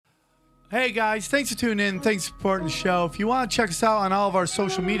Hey guys, thanks for tuning in. Thanks for supporting the show. If you want to check us out on all of our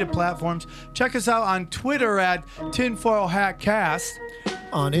social media platforms, check us out on Twitter at Tinfoil Hat Cast.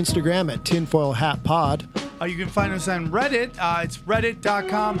 On Instagram at Tinfoil Hat Pod. You can find us on Reddit. It's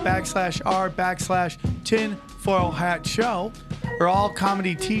reddit.com/r/tinfoil hat show. Or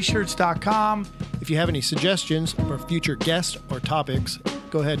allcomedytshirts.com. If you have any suggestions for future guests or topics,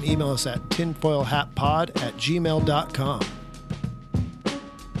 go ahead and email us at tinfoilhatpod@gmail.com.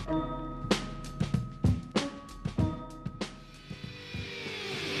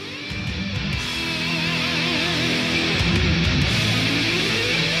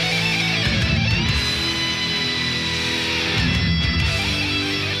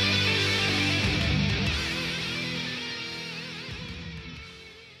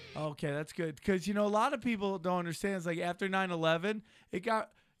 Okay, that's good. Because, a lot of people don't understand. It's like after 9/11, it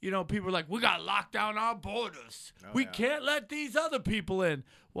got, people were like, we got to lock down our borders. We can't let these other people in.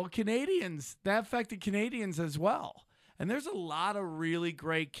 Well, Canadians, that affected Canadians as well. And there's a lot of really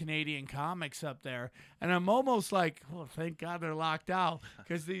great Canadian comics up there. And I'm almost like, well, thank God they're locked out.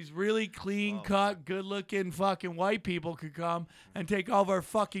 Because these really clean-cut, good-looking fucking white people could come and take all of our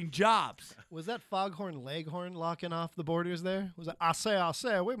fucking jobs. Was that Foghorn Leghorn locking off the borders there? Was it, I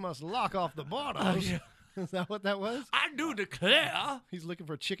say, we must lock off the borders? Yeah. Is that what that was? I do declare. He's looking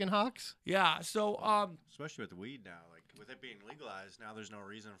for chicken hawks? Yeah, so, especially with the weed now, like with it being legalized, now there's no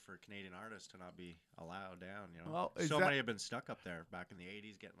reason for Canadian artists to not be allowed down. Well, many have been stuck up there back in the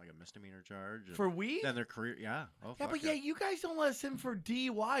 '80s, getting like a misdemeanor charge for weed. Then their career, yeah. Oh, yeah, but you guys don't let us in for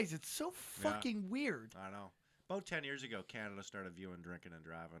DUIs. It's so fucking weird. I know. About 10 years ago, Canada started viewing drinking and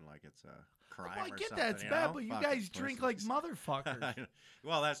driving like it's a crime. Well, I or get something, that it's bad, but you Fucking guys drink like pussies. motherfuckers.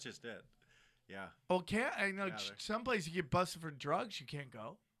 Well, that's just it. Yeah. Well, I know Yeah, some places you get busted for drugs, you can't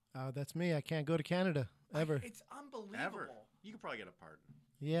go. That's me. I can't go to Canada ever. It's unbelievable. Ever. You could probably get a pardon.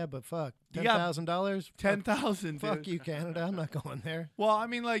 Yeah, but fuck. You got $10,000? $10,000. Fuck you, Canada. I'm not going there. Well, I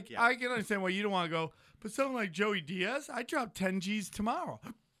mean, I can understand why you don't want to go, but someone like Joey Diaz, I drop 10 G's tomorrow.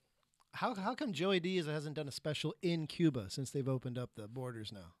 How come Joey Diaz hasn't done a special in Cuba since they've opened up the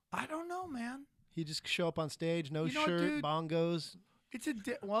borders now? I don't know, man. He just show up on stage, no You know what, shirt, dude? bongos. It's a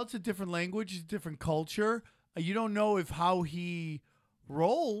different language, it's a different culture. You don't know if how he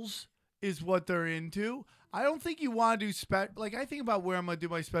rolls is what they're into. I don't think you want to do I think about where I'm gonna do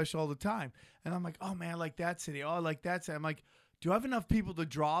my special all the time, and I'm like, oh man, I like that city. Oh, I like that city. I'm like, do I have enough people to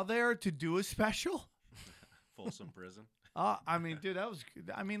draw there to do a special? Folsom Prison. I mean, dude,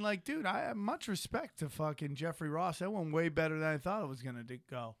 dude, I have much respect to fucking Jeffrey Ross. That went way better than I thought it was gonna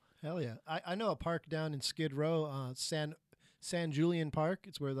go. Hell yeah! I know a park down in Skid Row, San Julian Park.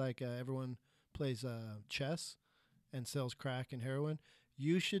 It's where everyone plays chess and sells crack and heroin.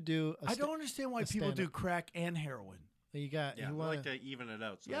 You should do. I don't understand why people do crack and heroin. You got. Yeah, you I like to even it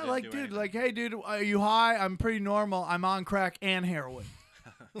out. So yeah, hey, dude, are you high? I'm pretty normal. I'm on crack and heroin.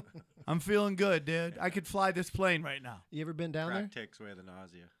 I'm feeling good, dude. I could fly this plane right now. You ever been down Crack there? takes away the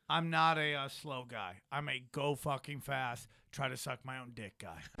nausea. I'm not a slow guy. I'm a go fucking fast, try to suck my own dick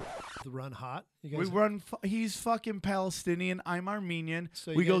guy. The run hot. You We guys, run. He's fucking Palestinian. I'm Armenian.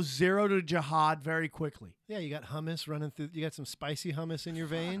 So we you go guys- 0 to jihad very quickly. yeah, you got hummus running through. You got some spicy hummus in your You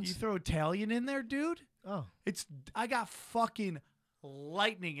veins. throw Italian in there, dude? Oh, I got fucking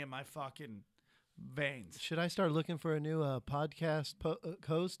lightning in my fucking veins. should I start looking for a new podcast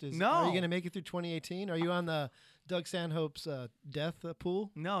host? Are you No. going to make it through 2018? Are you on the Doug Stanhope's death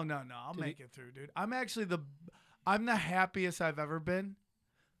pool? No. I'll make it through, dude. I'm actually I'm the happiest I've ever been.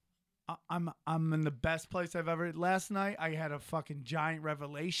 I'm in the best place I've ever. Last night I had a fucking giant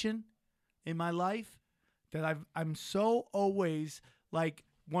revelation in my life that I'm so always like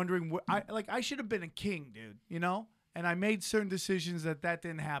wondering I should have been a king, dude, And I made certain decisions that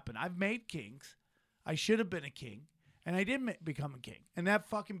didn't happen. I've made kings. I should have been a king, and I didn't become a king, and that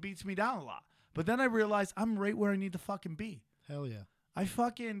fucking beats me down a lot. But then I realized I'm right where I need to fucking be. Hell yeah. I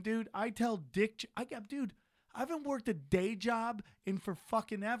fucking, dude, I tell Dick, dude, I haven't worked a day job in for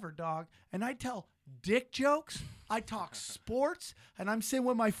fucking ever, dog. And I tell dick jokes, I talk sports, and I'm sitting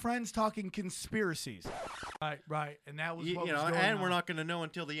with my friends talking conspiracies. Right. And that was what was going on. We're not going to know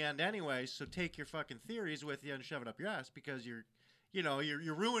until the end anyway, so take your fucking theories with you and shove it up your ass because you're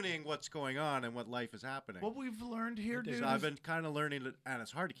ruining what's going on and what life is happening. What we've learned here, dude. So I've been kind of learning, and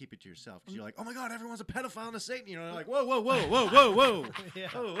it's hard to keep it to yourself because you're like, oh my God, everyone's a pedophile and a Satan. Like, whoa. Yeah.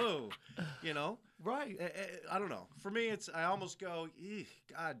 Whoa. Right. I don't know. For me, I almost go,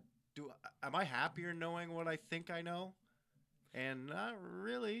 God, am I happier knowing what I think I know? And not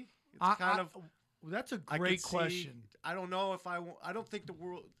really. It's That's a great question. I don't know if I don't think the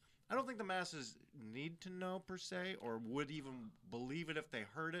world. I don't think the masses need to know per se, or would even believe it if they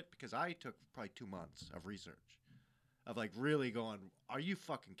heard it, because I took probably 2 months of research, of like really going, are you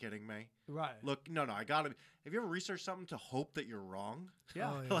fucking kidding me? Right. Look, no, I gotta. Have you ever researched something to hope that you're wrong?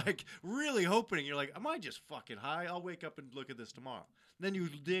 Yeah. Oh, yeah. Like really hoping. You're like, am I just fucking high? I'll wake up and look at this tomorrow. Then you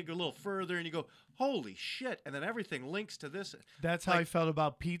dig a little further and you go, holy shit! And then everything links to this. That's how Like- I felt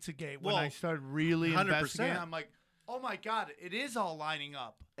about Pizzagate when I Well, started really 100%. investigating. I'm like, oh my god, it is all lining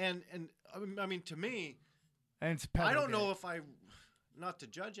up. And I mean, to me, And it's I don't Pedogate. know if not to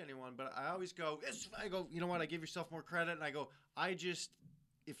judge anyone, but I always go, you know what? I give yourself more credit, and I go,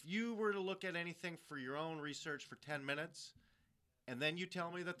 if you were to look at anything for your own research for 10 minutes, and then you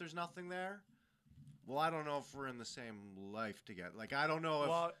tell me that there's nothing there, well, I don't know if we're in the same life together. Like, I don't know if,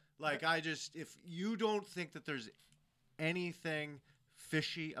 Well, if you don't think that there's anything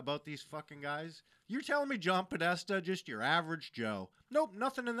fishy about these fucking guys, you're telling me John Podesta, just your average Joe. Nope,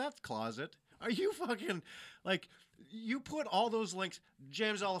 nothing in that closet. Are you fucking, like, you put all those links,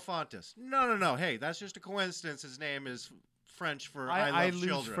 James Alefantis. No. Hey, that's just a coincidence. His name is French for I I love lose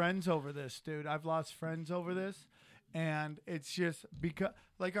children. friends over this, dude. I've lost friends over this, and it's just because,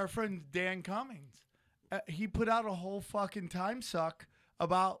 like our friend Dan Cummings, he put out a whole fucking time suck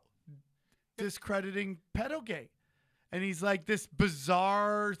about discrediting Pedogate, and he's like this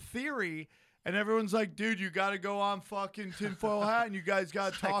bizarre theory, and everyone's like, dude, you got to go on fucking tinfoil hat, and you guys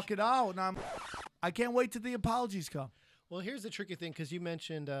got to talk it out, and I can't wait till the apologies come. Well, here's the tricky thing, because you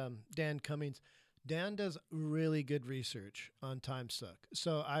mentioned Dan Cummings. Dan does really good research on Time Suck.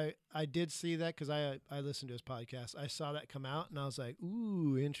 So I did see that because I listened to his podcast. I saw that come out, and I was like,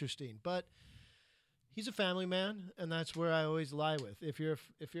 ooh, interesting. But he's a family man, and that's where I always lie with. If you're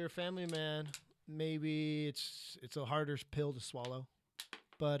a family man, maybe it's a harder pill to swallow,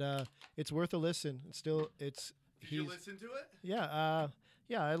 but it's worth a listen. Did you listen to it?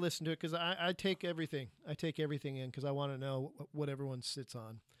 Yeah, I listen to it because I take everything. I take everything in because I want to know what everyone sits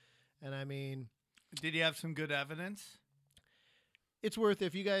on. And I mean, Did he have some good evidence? it's worth,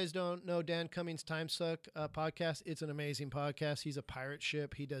 if you guys don't know Dan Cummings' Time Suck podcast, it's an amazing podcast. He's a pirate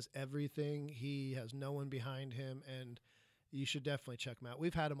ship. He does everything. He has no one behind him, and you should definitely check him out.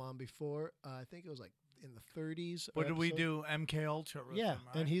 We've had him on before. I think it was like in the 30s. What did we episode. do? MK Ultra with Yeah, him,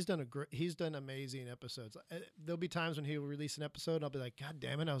 right? and he's done amazing episodes. There'll be times when he'll release an episode, and I'll be like, God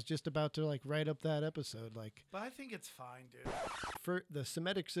damn it, I was just about to like write up that episode. Like, But I think it's fine, dude. for the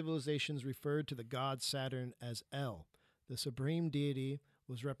Semitic civilizations referred to the god Saturn as El. The supreme deity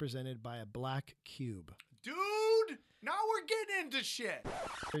was represented by a black cube. Dude, now we're getting into shit.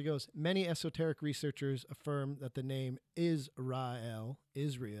 Here he goes. Many esoteric researchers affirm that the name Israel,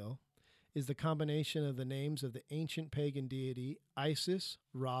 is the combination of the names of the ancient pagan deity Isis,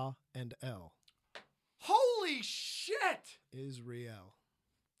 Ra, and El. Holy shit. Israel.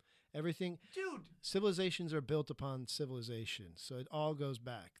 Everything. Dude, Civilizations are built upon civilization, so it all goes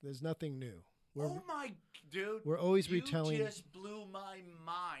back. There's nothing new. We're always you retelling- just blew my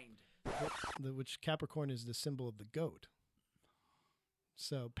mind. Which Capricorn is the symbol of the goat.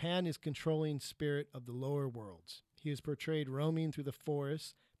 So Pan is controlling spirit of the lower worlds. He is portrayed roaming through the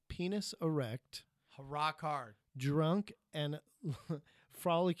forest, penis erect, Rock hard. drunk and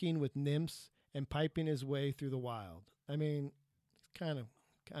frolicking with nymphs and piping his way through the wild. I mean, it's kind of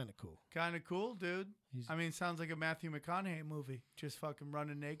cool. Kind of cool, dude. He's- I mean, sounds like a Matthew McConaughey movie. Just fucking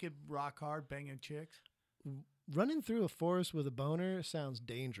running naked, rock hard, banging chicks. Running through a forest with a boner sounds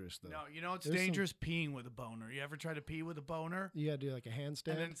dangerous, though. No, you know it's There's some- dangerous? Peeing with a boner. You ever try to pee with a boner? You got to do like a handstand.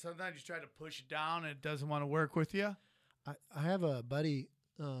 And then sometimes you try to push it down and it doesn't want to work with you. I have a buddy,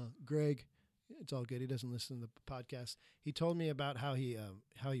 Greg. It's all good. He doesn't listen to the podcast. He told me about how he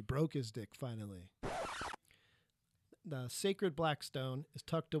broke his dick finally. The sacred black stone is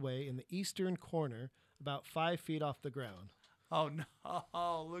tucked away in the eastern corner, about 5 feet off the ground. Oh,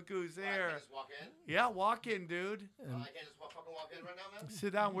 no. Look who's I here. can't just walk in? Yeah, walk in, dude. And I can't just fucking walk in right now, man?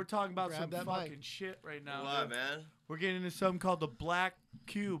 Sit down. We're talking about Grab some that fucking mic. shit right now. What, dude. man? We're getting into something called the Black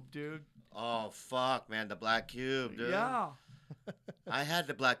Cube, dude. Oh, fuck, man. The Black Cube, dude. Yeah. I had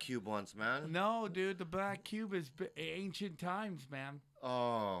the Black Cube once, man. No, dude, the Black Cube is ancient times, man.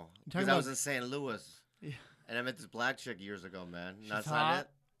 Oh. talking Because I was about- in St. Louis. Yeah. And I met this black chick years ago, man. She's That's hot. not it?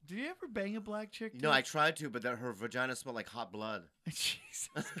 Did you ever bang a black chick? No, I tried to, but her vagina smelled like hot blood. Jesus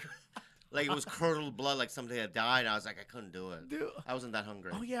Like it was curdled blood, like somebody had died. I was like, I couldn't do it. dude. I wasn't that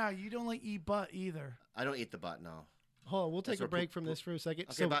hungry. Oh yeah, you don't like eat butt either. I don't eat the butt, no. hold on, we'll take That's a where break poop- from this for a second.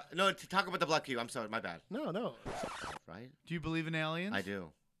 Okay, but no, talk about the Black Cube. I'm sorry, my bad. No. Right? Do you believe in aliens? I do.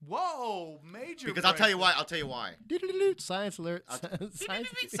 Whoa, major. Because I'll tell you break. why. I'll tell you why. Science alert. I'll Science.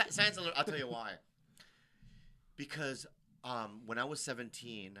 Science alert. I'll tell you why. Because When I was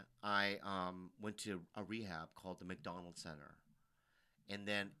 17, I went to a rehab called the McDonald Center. And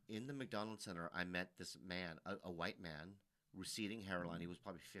then in the McDonald Center, I met this man, a white man, receding hairline. He was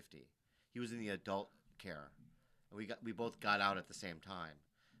probably 50. He was in the adult care. And we both got out at the same time.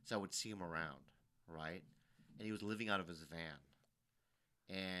 So I would see him around, right? And he was living out of his van.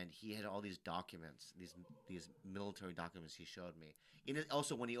 And he had all these documents, these military documents he showed me.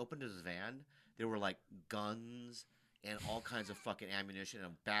 Also, when he opened his van, there were like guns and all kinds of fucking ammunition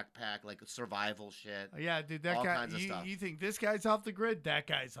and a backpack, like survival shit. Yeah, dude, that all guy. kinds of stuff. You think this guy's off the grid? That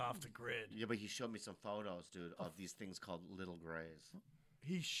guy's off the grid. Yeah, but he showed me some photos, dude, of these things called little grays.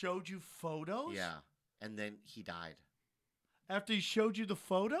 He showed you photos? Yeah, and then he died. After he showed you the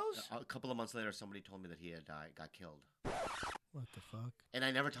photos? A couple of months later, somebody told me that he had died, got killed. What the fuck? And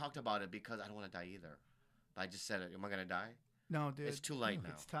I never talked about it because I don't want to die either. But I just said it. Am I going to die? No, dude. It's too late now.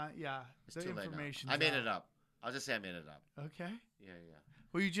 It's time. Yeah, It's the too late now. information. I made it up. I'll just say I made it up. Okay. Yeah.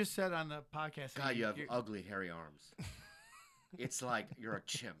 Well, you just said on the podcast. God, you have ugly, hairy arms. It's like you're a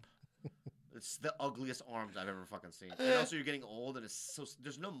chimp. It's the ugliest arms I've ever fucking seen. And also, you're getting old, and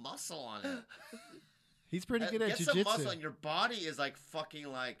there's no muscle on it. He's pretty good at Get some muscle, jiu-jitsu. and your body is like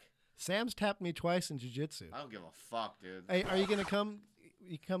fucking like. Sam's tapped me twice in jiu-jitsu. I don't give a fuck, dude. Hey, are you gonna come?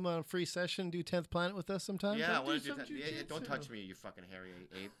 You come on a free session, do 10th Planet with us sometime? Yeah, I Don't want do to do some that. Yeah, jiu-jitsu. don't touch me, you fucking hairy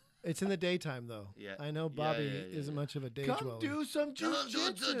ape. It's in the daytime though. Yeah. I know Yeah, Bobby yeah, isn't yeah. much of a day Come dweller. do some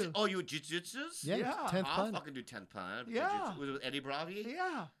jiu-jitsu. Oh, you jiu-jitsus? Yeah, Yeah. 10th I'll Planet. fucking do 10th Planet. Yeah. Jiu-jitsu. Was it with Eddie Bravi?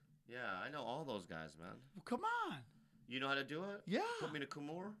 Yeah. Yeah, I know all those guys, man. Well, come on. You know how to do it? Yeah. Put me in a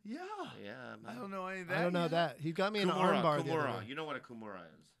Kumura? Yeah. Yeah, man. I don't know any of that. I don't know yet. that. He got me an Kumura, armbar the other Kumura. day. You know what a Kumura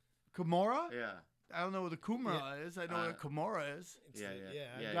is? Kimura? Yeah. I don't know what a Kumura is. I know what a Kimura is. It's Yeah, the- yeah.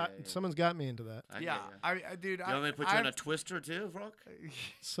 I Yeah, got, yeah, yeah. Someone's got me into that. I Yeah. get ya. Dude, You want me to put you on a twister too, Brooke?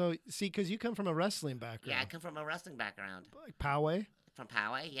 So, see, because you come from a wrestling background. Yeah, I come from a wrestling background. Like Poway. From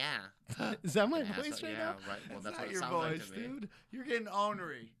Poway, yeah. Is that my Yeah, voice so- right yeah, now? right. Well, that's not what it your sounds voice, like to me. dude. You're getting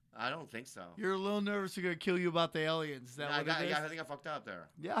ornery. I don't think so. You're a little nervous they're going to kill you about the aliens. Is that I, what it is? I think I fucked up there.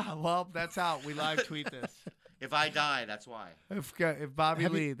 Yeah, well, that's out. We live tweet this. If I die, that's why. If Bobby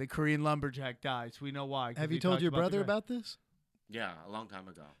Have you- Lee, the Korean lumberjack, dies, we know why. 'cause Have we you told talked your brother the guy. about this? Yeah, a long time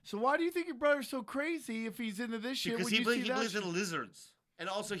ago. So why do you think your brother's so crazy if he's into this shit? Because when he you see that believes shit? in lizards. And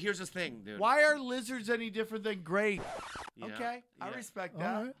also, here's the thing, dude. Why are lizards any different than grape? Yeah, Okay, I yeah. respect All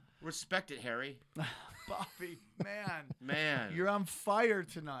that. right. Respect it, Harry. Bobby, man, Man. you're on fire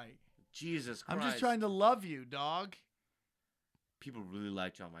tonight. Jesus Christ. I'm just trying to love you, dog. People really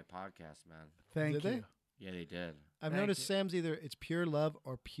liked you on my podcast, man. Thank Did you. they? Yeah, they did. I've Thank noticed you. Sam's either it's pure love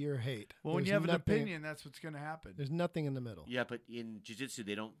or pure hate. Well, when There's you have an nothing- opinion, that's what's going to happen. There's nothing in the middle. Yeah, but in jiu-jitsu,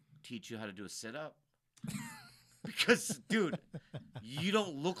 they don't teach you how to do a sit-up. Because, dude, you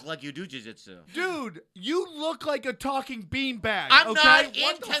don't look like you do jiu-jitsu. Dude, you look like a talking beanbag. I'm okay? not What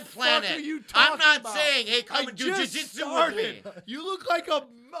in the 10th fuck Planet. Are you I'm talking not about? saying, hey, come I and do just jiu-jitsu started. with me. You look like a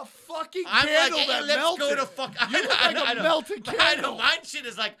fucking I'm candle like, hey, that let's melted. go to fuck. You look like a melted I know. candle. My shit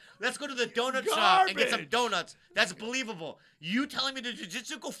is like, let's go to the donut shop and get some Garbage. donuts. That's believable. You telling me to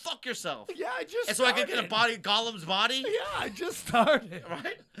jiu-jitsu? Go fuck yourself. Yeah, I just And so I can get a started. body, Gollum's body, Yeah, I just started.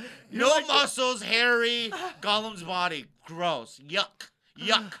 right? You're No like the- muscles, hairy, Gollum's body. Gross. Yuck.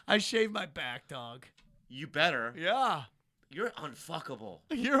 Yuck. I shaved my back, dog. You better. Yeah. You're unfuckable.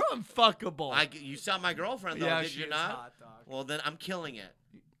 You're unfuckable. You saw my girlfriend though, yeah, did she you is not? hot, dog. Well, then I'm killing it.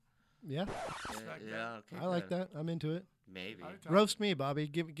 Yeah, Respect Yeah, that. okay, I like good. that. I'm into it. Maybe. I talk- Roast me, Bobby.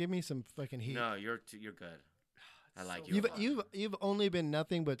 Give me some fucking heat. No, you're good. I like So you. You've only been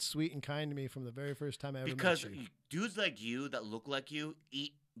nothing but sweet and kind to me from the very first time I ever because met you. dudes like you that look like you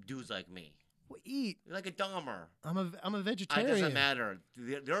eat dudes like me. Well, eat. You're like a Dahmer. I'm a It vegetarian. doesn't matter.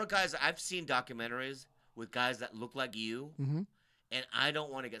 There are guys. I've seen documentaries with guys that look like you, Mm-hmm. and I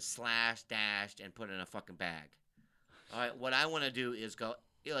don't want to get slashed, dashed, and put in a fucking bag. All right. What I want to do is go.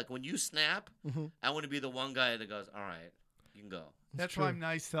 Like when you snap, Mm-hmm. I want to be the one guy that goes, "All right, you can go." That's why I'm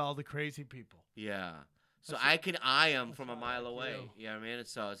nice to all the crazy people. Yeah. So That's I can eye him that's from a why I mile like away. you. You know what I mean?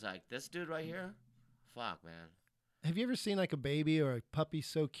 So it's like this dude right here. Fuck, man. Have you ever seen like a baby or a puppy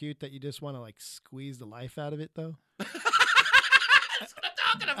so cute that you just want to like squeeze the life out of it though? That's what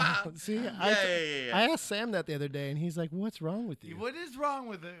I'm talking about. See, Yeah, I yeah. I asked Sam that the other day, and he's like, "What's wrong with you?" What is wrong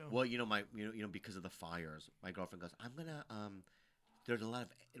with you? Well, you know, because of the fires, my girlfriend goes, "I'm gonna there's a lot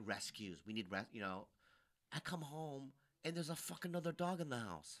of rescues. We need you know." I come home and there's a fucking other dog in the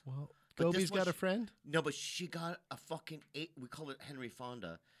house. Well, But this Gobi's one got a she- friend. No, but she got a fucking 8. We call it Henry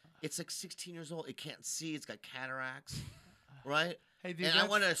Fonda. It's like 16 years old. It can't see. It's got cataracts, right? Hey, dude, and I that's-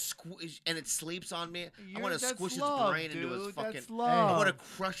 want to squeeze, and it sleeps on me. I want to that's squish love, its brain into his dude. fucking. That's I love. want to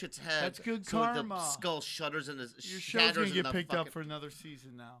crush its head. That's good so karma. the skull shudders and Your show's shatters gonna in get the picked fucking, up for another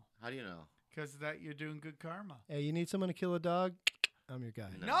season now How do you know? because that you're doing good karma. Hey, you need someone to kill a dog? I'm your guy.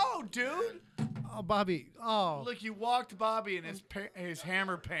 No, dude. Oh, Bobby. Oh, Look, you walked Bobby in his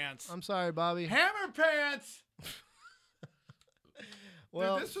hammer pants. I'm sorry, Bobby. Hammer pants.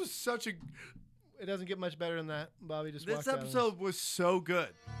 Well, Dude, this was such a. it doesn't get much better than that. Bobby just This walked out on us. episode was so good.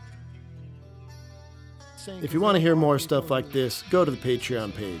 If you want to hear more stuff like this, go to the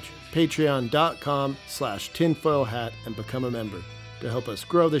Patreon page, patreon.com/tinfoilhat, and become a member to help us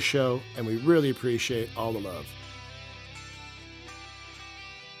grow the show, and we really appreciate all the love.